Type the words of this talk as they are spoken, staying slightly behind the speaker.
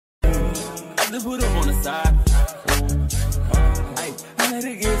to put up on the side. Hey, I let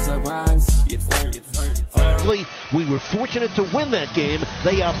it get surprised. We were fortunate to win that game.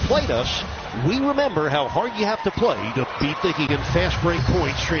 They outplayed us. We remember how hard you have to play to beat the Heat. Fast break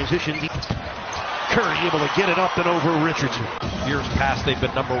points, transition. Curry able to get it up and over Richardson. Years past, they've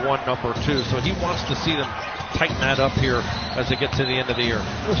been number 1, number 2, so he wants to see them tighten that up here as they get to the end of the year.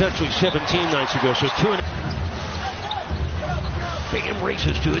 It was actually 17 nights ago, so 2 and... Bam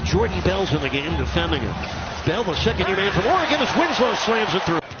races to it. Jordan Bell's in the game defending it. Bell, the second-year man from Oregon, as Winslow slams it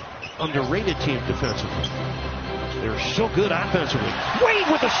through. Underrated team defensively. They're so good offensively. Wade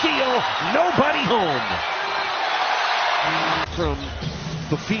with the steal. Nobody home. From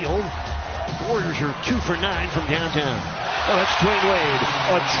the field, Warriors are 2 for 9 from downtown. Oh, that's Dwayne Wade.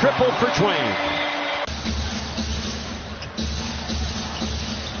 A triple for Dwayne.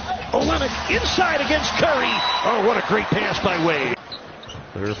 Olenek inside against Curry. Oh, what a great pass by Wade.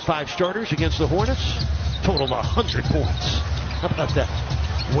 There are 5 starters against the Hornets. Total 100 points. How about that?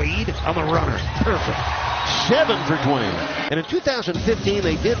 Wade on the runner. Perfect. 7 for Dwayne. And in 2015,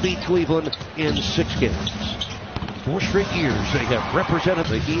 they did beat Cleveland in 6 games. 4 straight years they have represented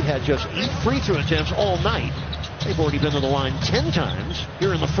the Heat, had just 8 free throw attempts all night. They've already been to the line 10 times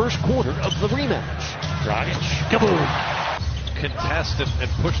here in the first quarter of the rematch. Dragic, kaboom! Contest and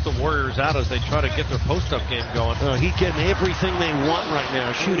push the Warriors out as they try to get their post-up game going. Heat getting everything they want right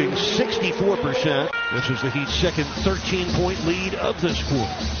now, shooting 64%. This is the Heat's second 13-point lead of this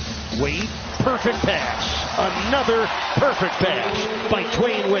quarter. Wade, perfect pass. Another perfect pass by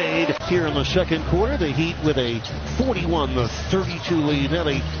Dwayne Wade. Here in the second quarter, the Heat with a 41-32 lead. Now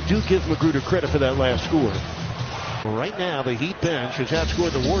they do give Magruder credit for that last score. Right now, the Heat bench has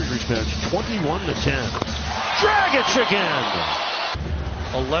outscored the Warriors bench 21-10. Dragic again.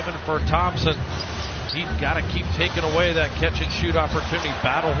 11 for Thompson. He's got to keep taking away that catch and shoot opportunity.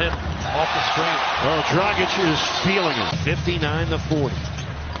 Battle him off the screen. Oh, Dragic is feeling it. 59-40.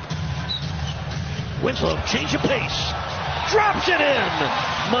 Winslow, change of pace. Drops it in.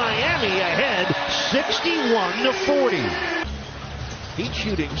 Miami ahead, 61-40. Heat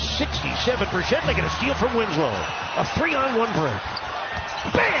shooting 67%. They get a steal from Winslow. A 3-on-1 break.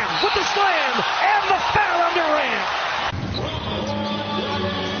 Bam! With the slam! And the foul on Durant!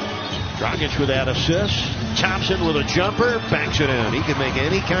 Dragic with that assist. Thompson with a jumper. Banks it in. He can make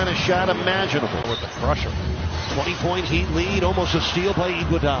any kind of shot imaginable. With the crusher. 20-point Heat lead. Almost a steal by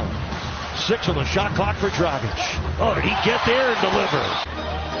Iguodala. 6 on the shot clock for Dragic. Oh, did he get there and deliver?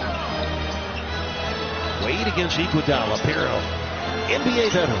 Wade against Iguodala. Pair of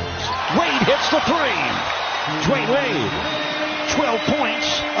NBA veterans. Wade hits the 3. Dwayne Wade. 12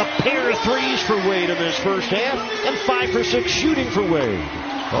 points, a pair of threes for Wade in this first half, and 5 for 6 shooting for Wade.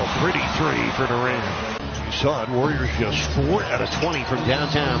 Oh, pretty 3 for Durant. You saw it, Warriors just 4 out of 20 from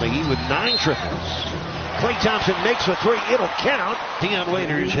downtown. The Heat with 9 triples. Klay Thompson makes the 3, it'll count. Dion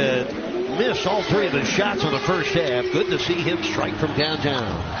Waiters had missed all 3 of the shots in the first half. Good to see him strike from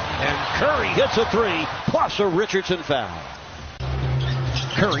downtown. And Curry hits a 3, plus a Richardson foul.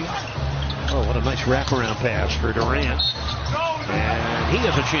 Curry. Oh, what a nice wraparound pass for Durant. And he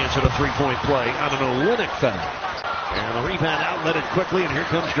has a chance at a 3-point play on an Olenek foul. And the rebound outletted quickly, and here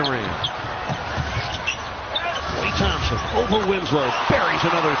comes Durant. Klay Thompson over Winslow, buries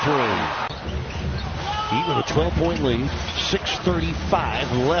another 3. Heat with a 12-point lead,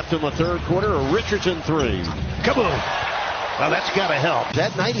 6:35 left in the third quarter. A Richardson 3. Kaboom! Well, that's got to help.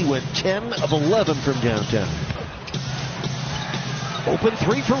 That night he went 10 of 11 from downtown. Open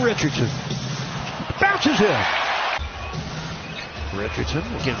 3 for Richardson. Bounces in. Richardson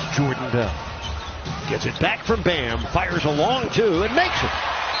against Jordan Bell. Gets it back from Bam. Fires a long 2 and makes it.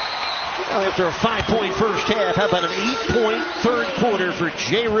 Well, after a 5-point first half, how about an 8-point third quarter for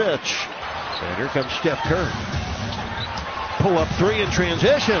Jay Rich? And here comes Steph Curry. Pull up 3 in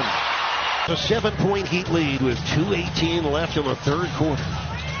transition. A 7-point Heat lead with 2:18 left in the third quarter.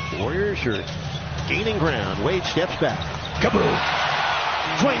 Warriors are gaining ground. Wade steps back. Kaboom!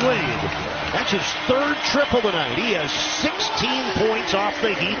 Dwayne Wade. That's his 3rd triple tonight. He has 16 points off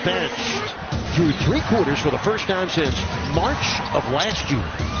the Heat bench. Through 3 quarters for the first time since March of last year.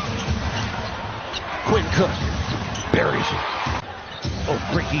 Quinn Cook buries it. Oh,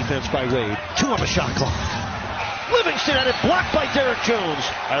 great defense by Wade. 2 on the shot clock. Livingston had it blocked by Derek Jones.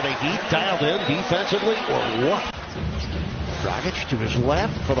 Are the Heat dialed in defensively or what? Dragic to his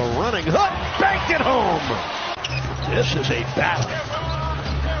left for the running hook. Banked it home. This is a battle.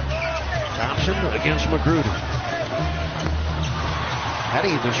 Thompson against Magruder. How do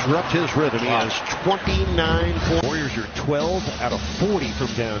you disrupt his rhythm? He has 29 points. Warriors are 12 out of 40 from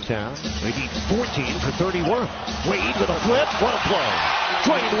downtown. They need 14 for 31. Wade with a flip. What a play.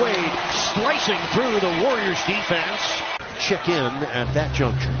 Dwayne Wade slicing through the Warriors defense. Check in at that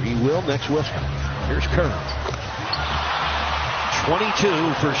juncture. He will next whistle. Here's Curry.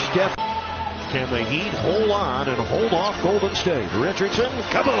 22 for Steph. Can the Heat hold on and hold off Golden State? Richardson,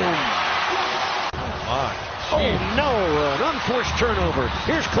 kaboom! Oh no, an unforced turnover.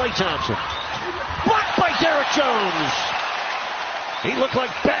 Here's Klay Thompson. Blocked by Derek Jones. He looked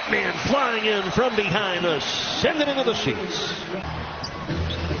like Batman flying in from behind us, sending into the seats.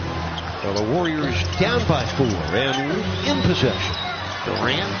 Well, the Warriors down by 4 and in possession.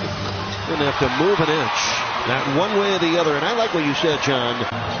 Durant didn't have to move an inch. Not one way or the other. And I like what you said, John.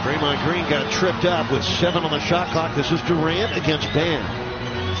 Draymond Green got tripped up with 7 on the shot clock. This is Durant against Bam.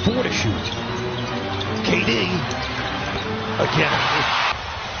 4 to shoot. KD again.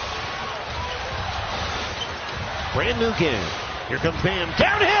 Brand new game. Here comes Bam.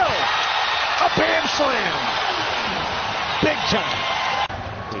 Downhill. A Bam slam. Big time.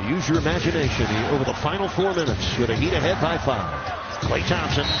 Well, use your imagination over the final 4 minutes with a Heat ahead by 5. Klay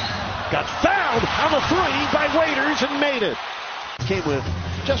Thompson got fouled on the 3 by Waiters and made it. Came with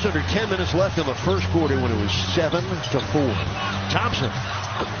just under 10 minutes left in the first quarter when it was 7 to 4. Thompson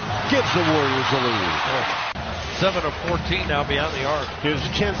gives the Warriors the lead. 7 of 14 now beyond the arc. His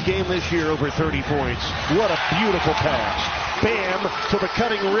 10th game this year, over 30 points. What a beautiful pass. Bam to the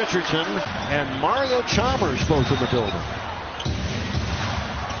cutting Richardson, and Mario Chalmers both in the building.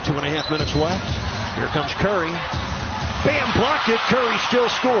 2.5 minutes left. Here comes Curry. Bam blocked it. Curry still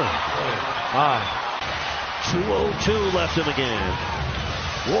scored. 2:02 left in the game.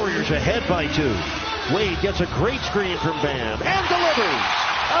 Warriors ahead by 2. Wade gets a great screen from Bam and delivers.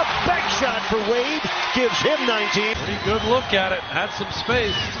 A back shot for Wade gives him 19. Pretty good look at it. Had some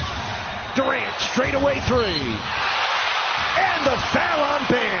space. Durant straight away 3. And the foul on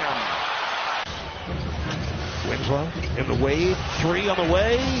Bam. Winslow in the Wade. 3 on the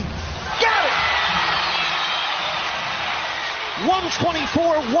way. Got it!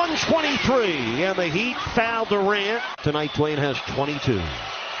 124-123. And the Heat foul Durant. Tonight Dwayne has 22.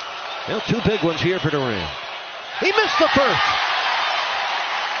 Now 2 big ones here for Durant. He missed the first.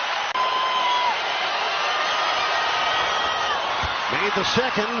 Made the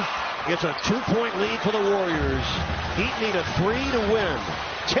second. It's a 2-point lead for the Warriors. Heat need a 3 to win.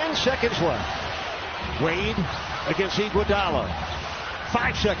 10 seconds left. Wade against Iguodala.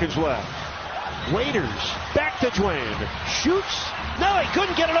 5 seconds left. Waiters back to Dwayne. Shoots. No, he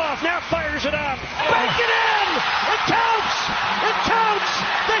couldn't get it off. Now fires it up. Bank it in. It counts. It counts.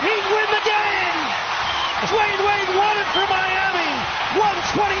 The Heat win the game. Dwayne Wade won it for Miami.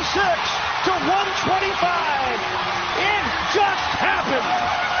 126 to 125. It just happened.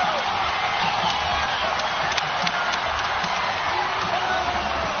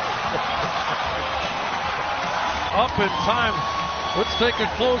 Up in time. Let's take a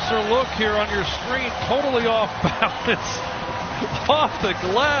closer look here on your screen. Totally off balance. Off the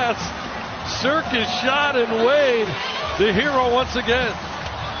glass. Circus shot, and Wade, the hero once again.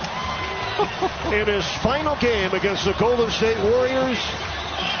 In his final game against the Golden State Warriors,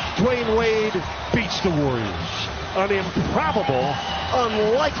 Dwayne Wade beats the Warriors. An improbable,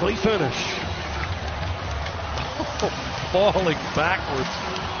 unlikely finish. Falling backwards.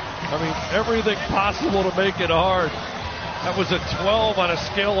 I mean, everything possible to make it hard. That was a 12 on a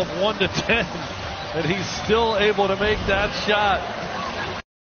scale of 1 to 10, and he's still able to make that shot.